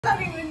Not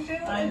even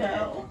doing I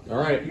know. All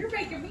right. You're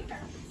making me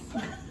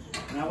nervous.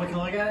 Now we can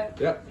look at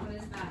it? Yep. What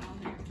is that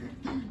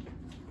on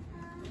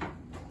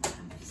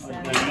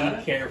Like,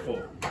 be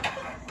careful.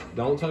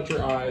 Don't touch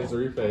your eyes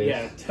or your face.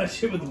 Yeah,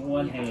 touch it with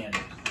one hand.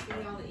 there?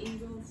 See all the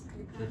eagles?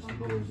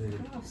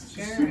 Oh,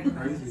 scaring.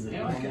 Crazy.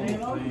 Are you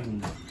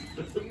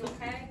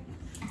okay?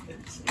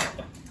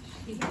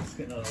 It's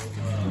gonna, oh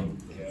god.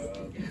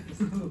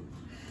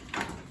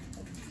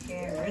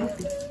 Scaring.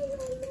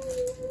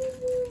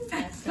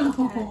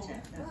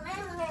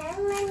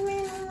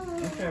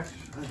 Okay.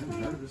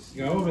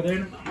 Go over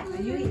there.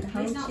 Are you eating He's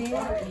hoe not shit?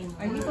 far anymore.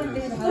 Are you going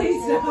to do the hoe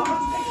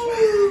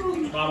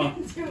shit? Mama.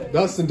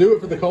 Dustin, do it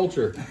for the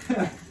culture.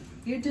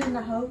 You're doing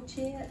the hoe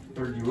shit?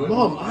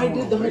 Mom, I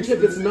did the whole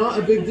chip. It's not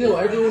a big deal.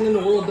 Everyone in the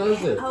world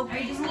does it. Oh, Are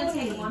you just gonna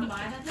take one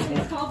bite of it?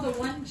 It's called the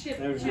one chip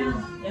There's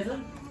challenge. Is it?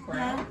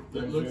 Huh?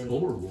 That looks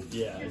horrible.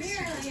 Yeah,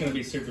 it's gonna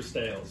be super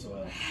stale as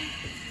well.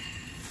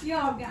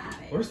 Y'all got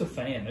it. Where's the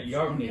fan?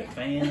 Y'all gonna need a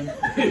fan?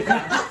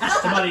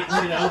 Somebody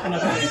need to open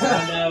up these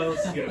windows,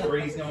 get a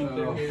breeze going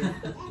through here.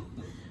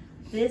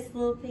 This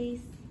little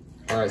piece?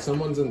 All right,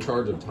 someone's in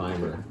charge of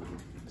timer.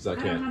 Because I I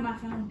don't have can't. my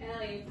phone.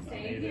 Ellie,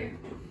 stay here.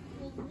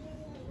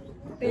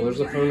 Well, there's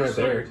a phone right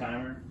Start your there.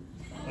 timer,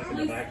 like in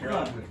the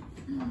backdrop.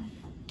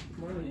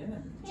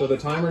 So the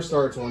timer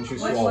starts once you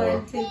What's swallow.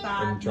 1, 2,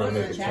 5? And try to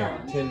make What's it the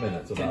challenge? 10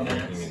 minutes without 10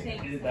 drinking minutes.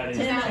 anything. That is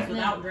 10 minutes challenge.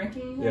 without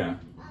drinking? Yeah.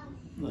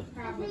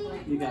 Probably.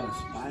 You got a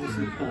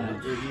spicy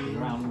punch,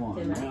 round one.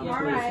 Round two,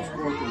 Alright.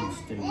 scorpion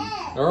sting.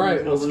 All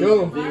right, let's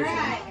go.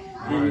 Alright.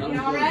 Then you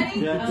Y'all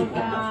ready? cut Oh it off.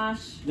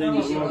 gosh. Then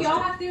you Y'all roast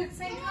have to do it at the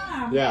same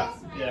time. Yeah.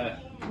 Yeah.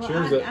 Well,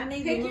 Cheers it. I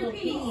need Take a your little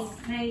piece. piece.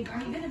 Babe, are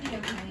you gonna be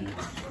okay?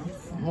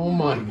 Oh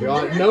my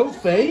God. No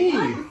faith.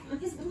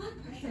 His blood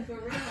pressure for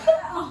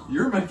real.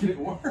 You're making it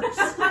worse.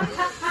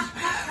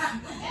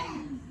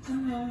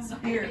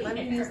 Here, let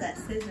me use that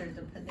scissor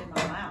to put in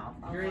my mouth.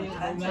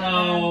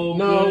 No.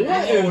 No, good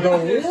what in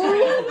Lord. the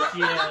world?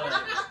 Yeah.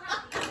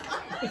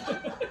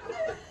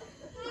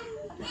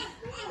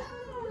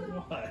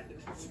 What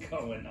is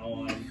going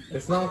on?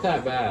 It's not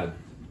that bad.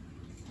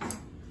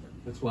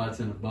 That's why it's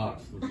in a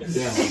box.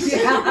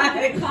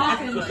 Yeah.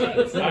 Coffin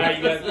shakes. All right,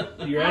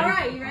 you ready?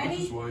 Alright, you I'm ready?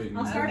 just waiting.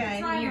 I'll start Okay.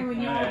 the timer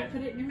when y'all Alright.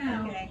 put it in your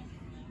mouth. Okay.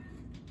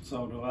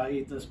 So do I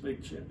eat this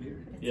big chip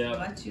here? It's Yeah.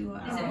 what you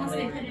want. Is it once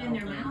they put it in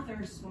their mouth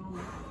or swallow?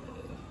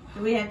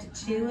 Do we have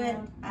to chew it?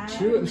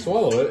 Chew it and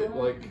swallow it.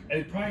 Like,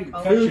 It probably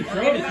Oh. cuts your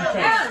throat if you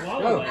try to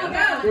swallow Go. it. Oh,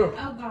 God. Go.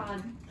 Oh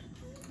god.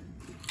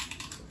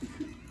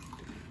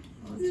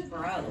 Oh, it's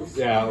gross.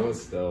 yeah, it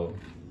was still.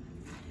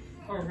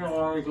 Or will I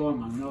already go in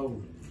my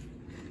nose?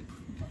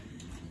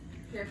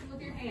 Careful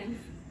with your hands.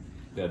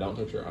 Yeah, don't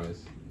touch your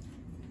eyes.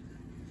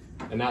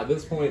 And at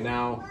this point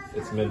now,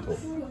 it's mental.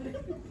 You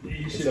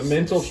It's should a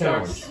mental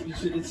start- challenge. You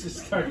should, it's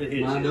just start to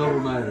hit Mind you. over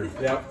matter.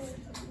 Yep.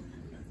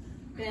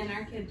 Ben,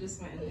 our kid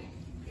just went.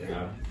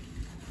 Yeah.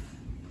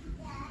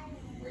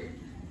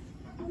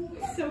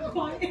 So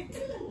quiet.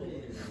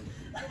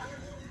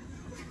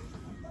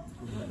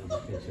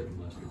 Ketchup and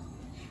mustard.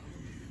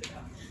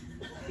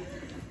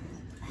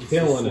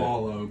 Killing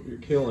Swallow. it. You're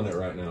killing it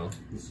right now.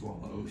 The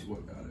swallow is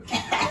what got it.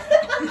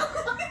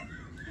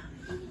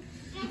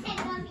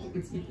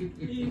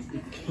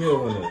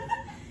 Killing it.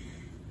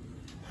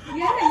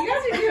 Yeah, you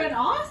guys are doing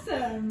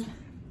awesome.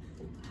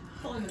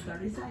 Only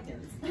 30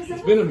 seconds.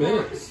 It's been a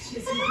minute.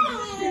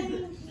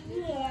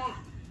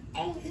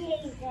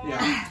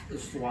 Yeah, the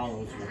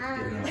swallows will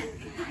get it.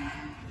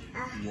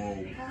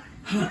 Whoa.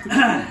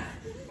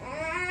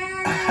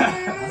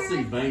 I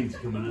see veins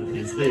coming out of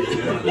his head.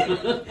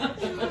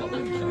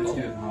 It's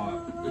getting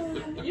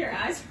hot. Your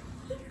eyes.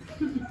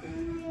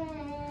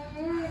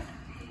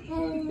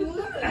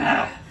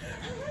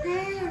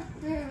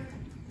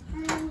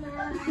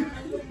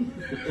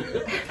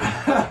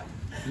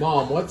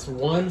 Mom, what's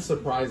one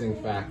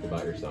surprising fact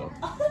about yourself?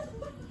 I'm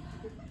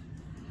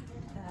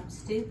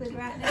stupid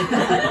right now.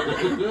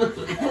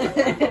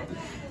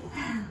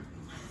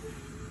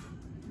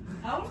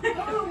 Oh my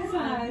God, his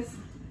eyes.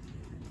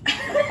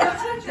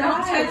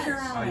 Don't touch your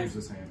I eyes. use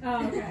this hand.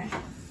 Oh, okay.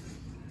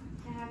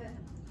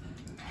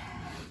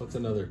 What's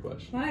another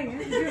question? Wow,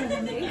 you're doing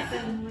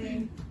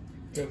amazingly.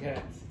 Go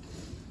cats.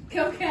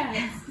 Go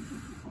Cats.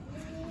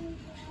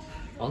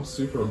 I'm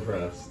super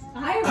impressed.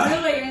 I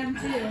really am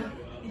too.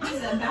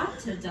 He's about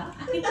to die.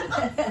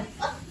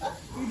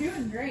 You're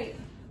doing great.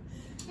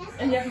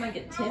 And you have to make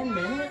it 10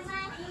 minutes?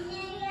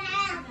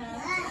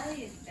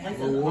 A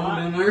little warm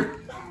in there.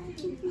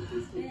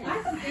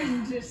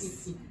 I'm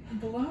just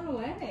blown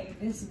away.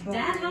 It's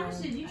Dad, how much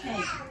did you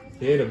take?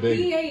 He ate a big.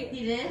 He ate.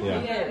 He did?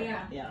 Yeah.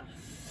 Yeah. Yeah.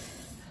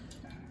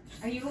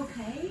 Are you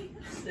okay?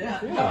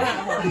 Yeah.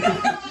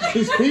 Yeah.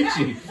 He's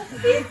peachy.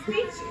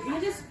 I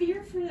just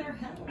fear for their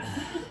health.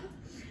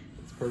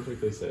 It's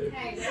perfectly safe.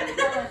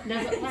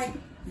 Does it like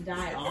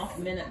die off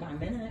minute by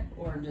minute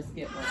or just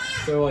get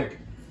worse? So like,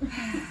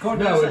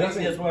 No, it it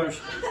doesn't. gets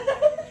worse.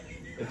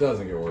 It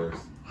doesn't get worse.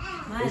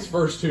 My Those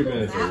first 2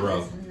 minutes are mouth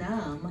rough. is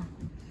numb.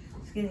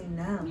 It's getting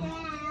numb.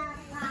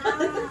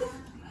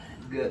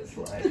 Gut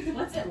slash.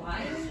 What's it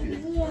like?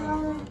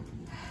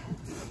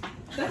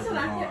 That's what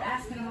I kept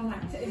asking him. I'm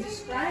like,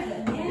 describe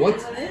it. Yeah,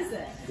 What's- what is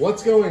it?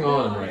 What's going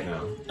on right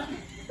now?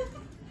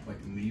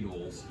 Like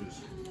needles,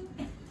 just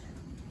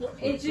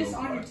It's just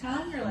on your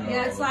tongue or like?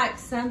 Yeah, it's like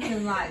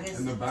something like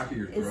in the back of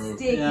your it's throat.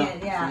 sticking. Yeah.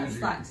 Yeah, it's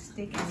like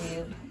sticking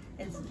you.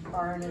 It's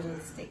burning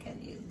and sticking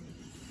you.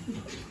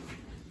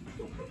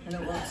 And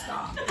it won't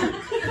stop.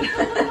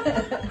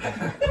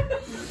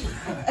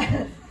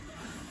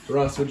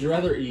 Russ, would you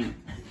rather eat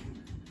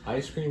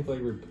ice cream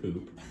flavored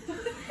poop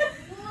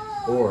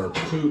or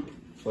poop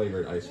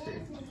flavored ice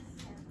cream?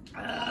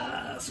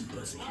 Some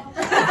pussy.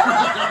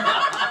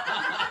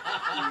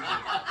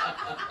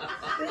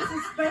 This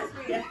is supposed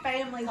to be a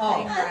family thing,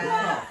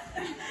 right?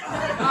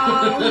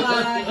 Oh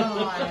my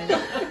god.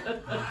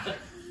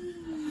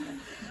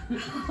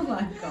 Oh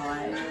my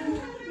god.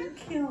 You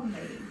kill me.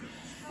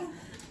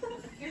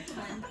 You're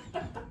fun.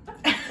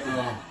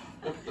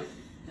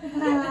 Oh, I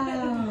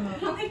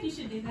don't think you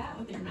should do that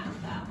with your mouth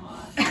that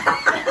hot.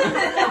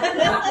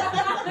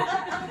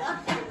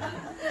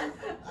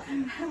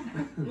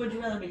 Would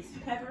you rather be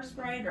pepper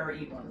sprayed or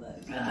eat one of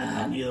those?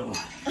 Neither one.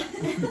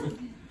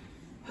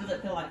 Does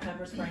it feel like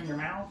pepper spray in your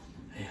mouth?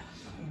 Yeah.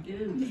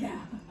 Dude. Yeah.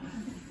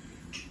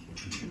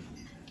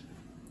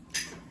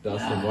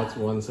 Dustin, what's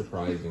one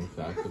surprising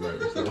fact about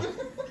yourself?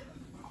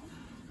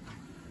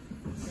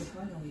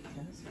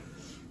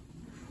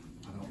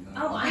 I don't know.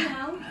 Oh, I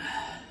know.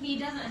 He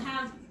doesn't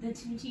have the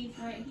two teeth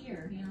right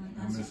here. He only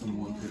I'm has missing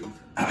one tooth.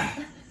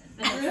 but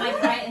it's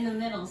like right in the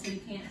middle, so you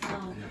can't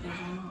tell if there's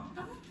one off.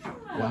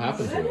 What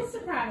happened to That it? is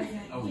surprising.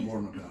 I was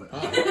born without it. Oh.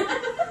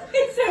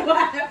 He said,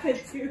 what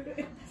happened to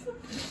it?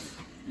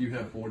 You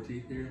have 4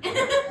 teeth here? I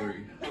have 3.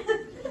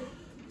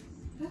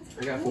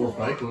 I got 4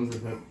 fake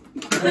ones. No,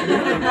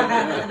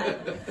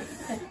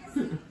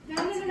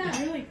 they're not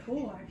really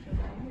cool,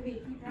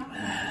 actually.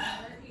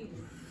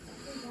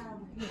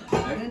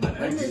 I can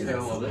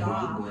tell a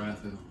little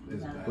breath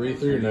is bad. Breathe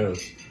through your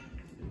nose.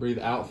 Breathe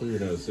out through your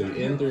nose. So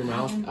in through your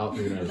mouth, out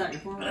through your Is nose. that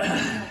your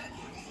forehead?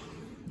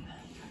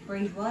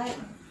 Breathe what?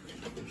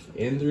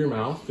 In through your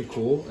mouth to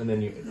cool, and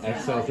then you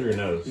exhale through your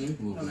nose. A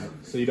little bit.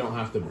 So you don't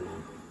have to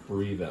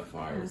breathe that I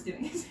fire. was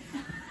doing it.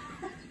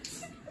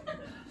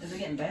 Is it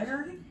getting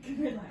better?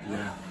 Yeah.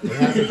 It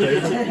has to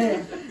taste.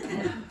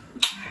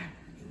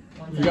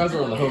 You guys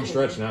are on the home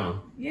stretch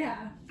now.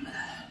 Yeah.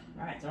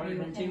 Alright, it's already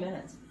been 2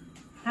 minutes.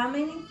 How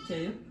many?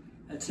 2.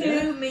 That's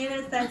 2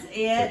 minutes, that's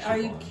it? Are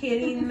you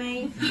kidding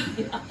me?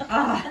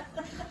 Ah.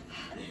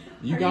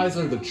 You guys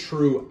are the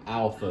true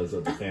alphas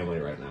of the family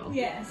right now.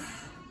 Yes.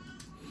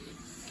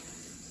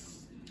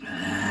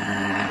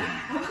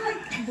 I'm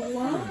like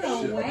blown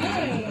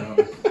away.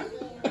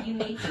 You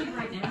need to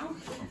right now?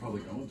 I'm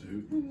probably going to.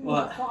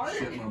 What?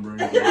 Shit my brain.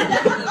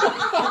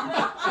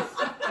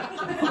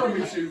 I'm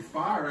going to shoot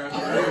fire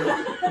after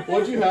that.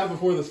 What'd you have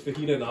before this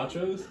fajita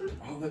nachos?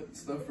 All that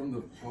stuff from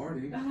the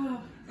party.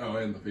 Oh, Oh,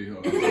 and the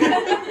fajita.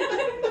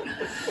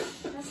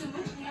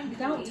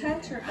 Don't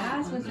touch your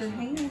eyes with your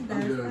hand,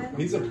 I'm good. though.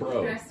 He's a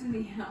pro. stressing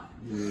me out.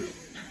 Yeah.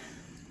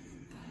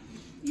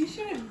 You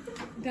should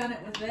have done it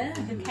with them.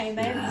 Okay,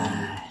 baby.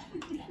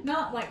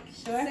 Not like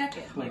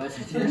second. Well, Like, that's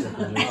a test.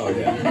 Oh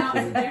yeah. not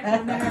there.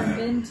 I've never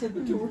been to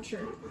the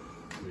torture.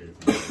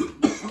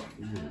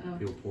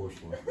 Feel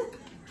porcelain.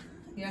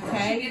 You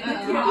okay?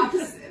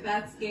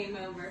 That's game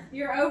over.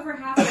 You're over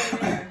halfway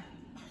there.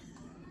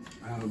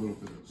 I had a little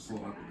bit of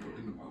slop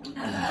in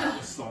the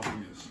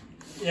esophagus.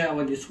 Yeah,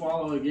 when you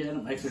swallow again,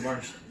 it makes it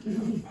worse.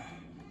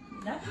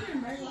 That's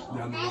doing very well.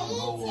 Down the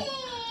hole.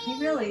 He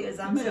really is.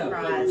 I'm Yeah,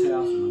 surprised.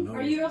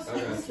 Are you also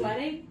Okay.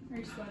 sweating? Are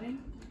you sweating?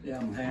 Yeah,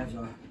 my hands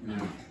are. Yeah. Are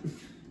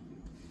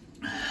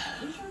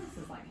you sure this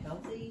is like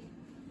healthy?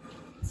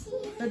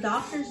 The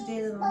doctors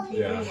did it on TV.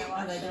 Yeah. I Are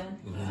watched they it. done?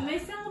 And they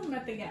sell them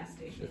at the gas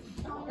station.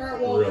 Or at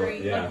Really?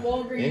 Walgreens. Yeah. Like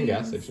Walgreens. And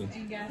gas stations.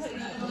 And gas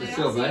stations. They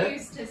sell that?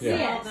 used to Yeah.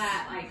 sell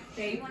that like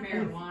fake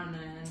marijuana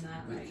and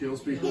that That like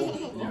kills people?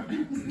 Yeah.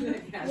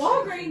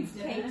 Walgreens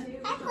did it.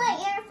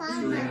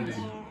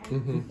 Serenity.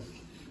 Mm-hmm.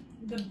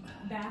 The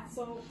bath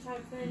salt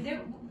type thing. There,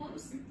 what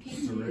was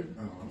K2?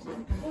 Oh, I'm sorry.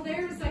 Well,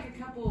 there's like a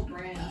couple of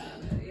brands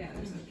of it. Yeah,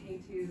 there's a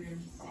K2.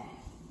 There's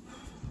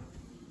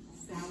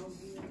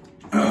Salvia.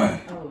 Oh,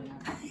 yeah.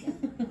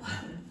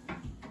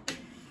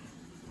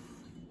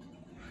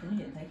 You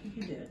didn't think you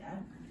could do it,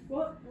 Dad?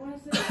 What was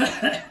it?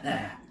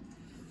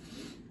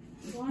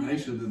 They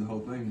should have did the whole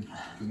thing,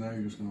 because now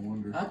you're just going to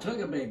wonder. I took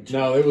a big chunk.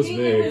 No, it was He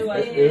big. did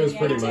It was big.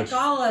 pretty I much. took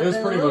all of It was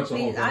the pretty little much the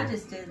whole piece. I thing.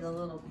 just did the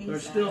little piece.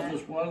 There's of still it.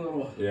 just one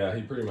little. Yeah,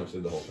 he pretty much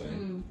did the whole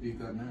thing. Eat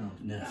that now.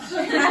 No.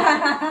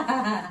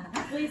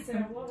 Lisa,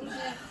 what was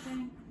that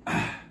thing?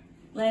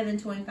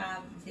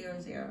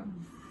 11:25:00.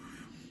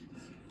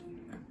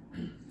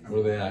 Where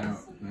are they at?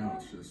 Now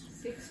it's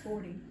just.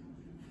 6:40.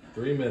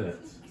 3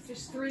 minutes. It's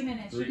just 3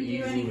 minutes. 3 you can do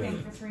easy anything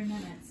minutes. for 3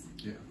 minutes.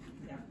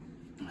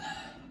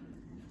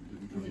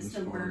 Didn't come Does it this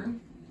still far.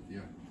 burn?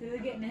 Is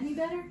it getting any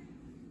better?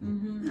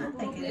 Mm-hmm. I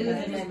think Did it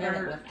he is. make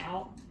it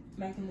without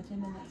making the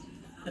 10 minutes?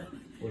 What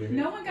do you mean?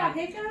 No one got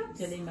hiccups?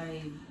 Did he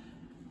make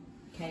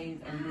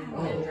cave and then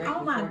Oh. and drink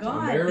Oh my before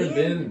God. Mary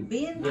Ben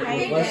Ben-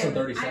 paid less than it.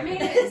 30 I seconds.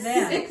 made it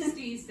Yeah.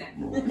 60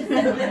 seconds.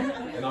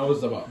 And I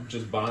was about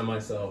just by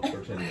myself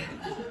for 10 minutes.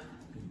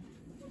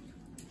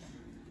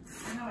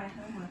 I know I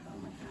have my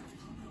phone like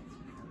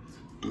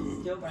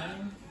that. Still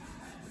burning?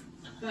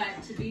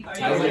 But to be Are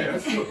fair, you, yeah,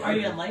 that's still are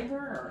you in labor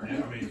or?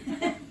 Yeah, I mean,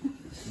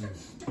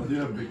 I do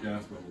have a big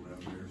gas bubble down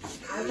there.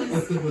 I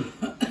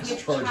was a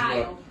Charge it up.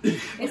 child.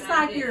 It's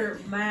like your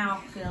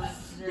mouth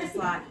feels just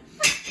like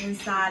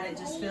inside. It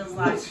just feels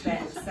like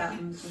that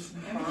something's just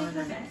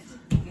burning it.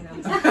 You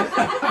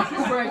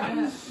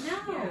know,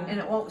 No. and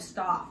it won't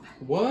stop.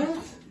 What?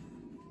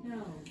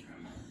 No.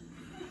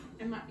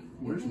 Am I?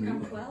 Where's you think I'm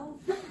Mila?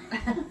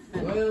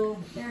 12? Well,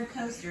 There are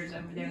coasters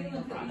over there in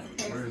the front.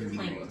 Where is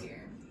Playing Mila? with you.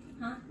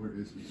 Where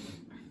is he?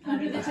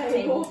 Under the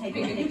table,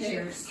 taking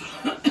pictures.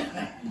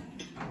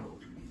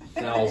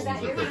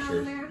 thousands of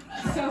pictures.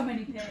 So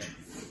many pics.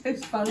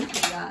 Whose phone you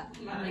got?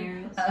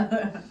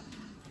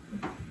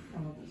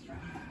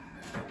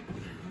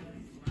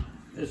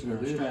 This is where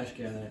this trash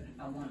can at.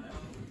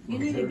 You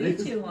need to get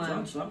you It's on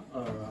one. some,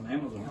 on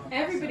Amazon.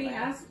 Everybody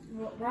has.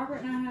 Well,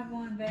 Robert and I have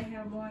one. They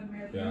have one.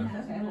 Mary Yeah. Beth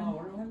has Okay, well, one.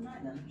 order one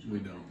tonight then. We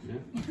don't.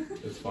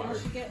 It's Y'all fire.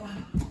 should get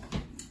one.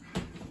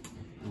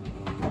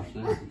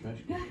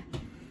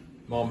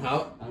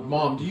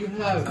 Mom, do you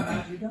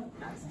have You don't.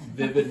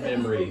 vivid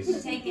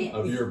memories Take it.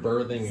 of your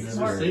birthing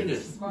Never seen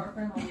experience it.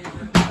 Smartphone on your.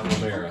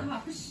 of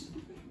Amara?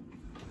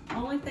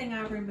 Only thing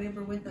I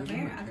remember with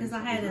America, because I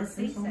had a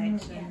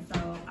C-section,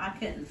 so I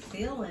couldn't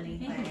feel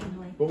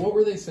anything. But what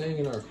were they saying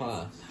in our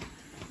class?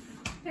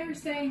 They were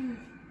saying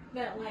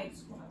that, like,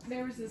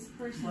 there was this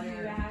person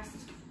who asked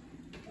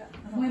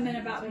women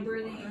about their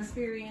birthing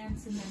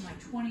experience, and then,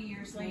 like, 20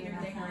 years later,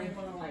 they were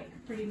able to, like,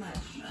 pretty much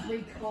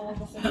recall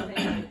the whole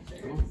thing.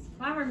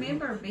 I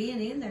remember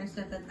being in there,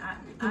 so that I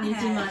You might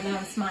had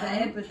not smile.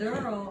 the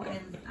epidural,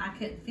 and I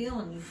couldn't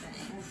feel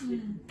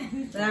anything.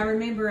 But I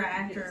remember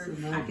after,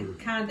 I could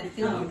kind of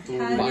feel them cutting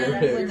Fire when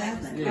pits. they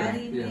was Yeah,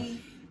 cutting yeah.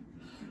 me.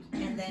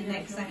 And then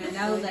next thing I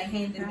know, they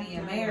handed me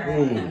a mirror.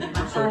 Ooh, And my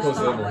so first close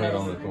to thought her head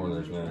on was, the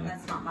corners, man.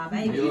 that's not my If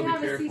baby. you be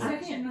have a careful.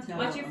 C-section, that's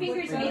Watch your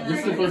fingers be in This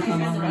is the first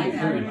time I'm right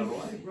reading there.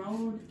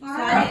 through. So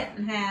I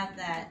didn't have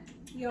that.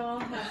 Y'all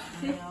have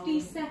 50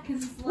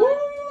 seconds left.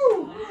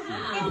 Wow.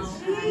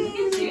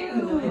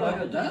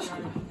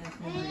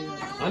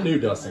 I knew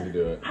Dustin could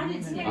do it. I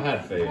did too. I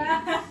had faith.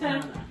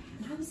 I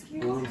was As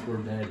curious. long as we're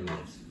daddy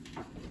is.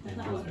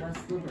 That was less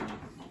liberal.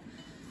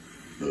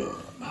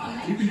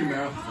 Keeping your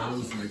mouth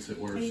closed makes it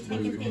worse. Are you too,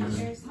 taking because-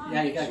 pictures?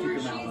 Yeah, you gotta keep Sure your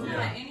she's mouth open.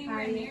 not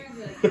anywhere near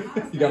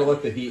the. You gotta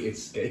let the heat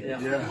escape. Yeah.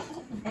 Yeah.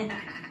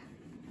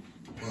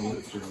 My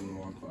lips are a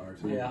little on fire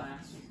too. Yeah.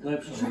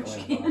 Lips are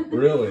really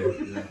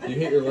Really? Yeah. You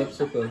hit your lips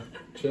with the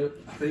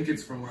chip? I think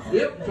it's from like.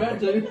 Yep, tried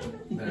to.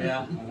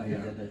 Yeah, I think I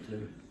did that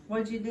too.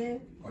 What'd you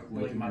do? Like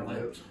Lick licking my your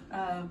lips.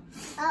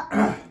 lips.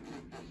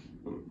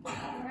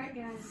 Alright,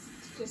 guys.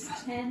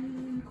 Just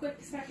 10 quick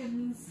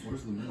seconds.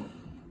 Where's the milk?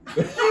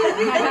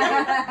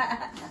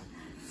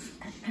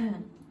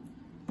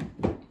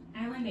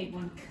 I only made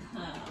one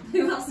cup.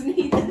 Who else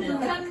needs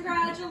milk?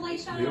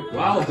 Congratulations!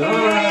 Well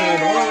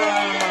done!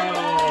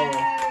 Wow!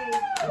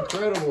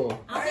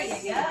 Incredible. I'll take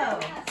There you go.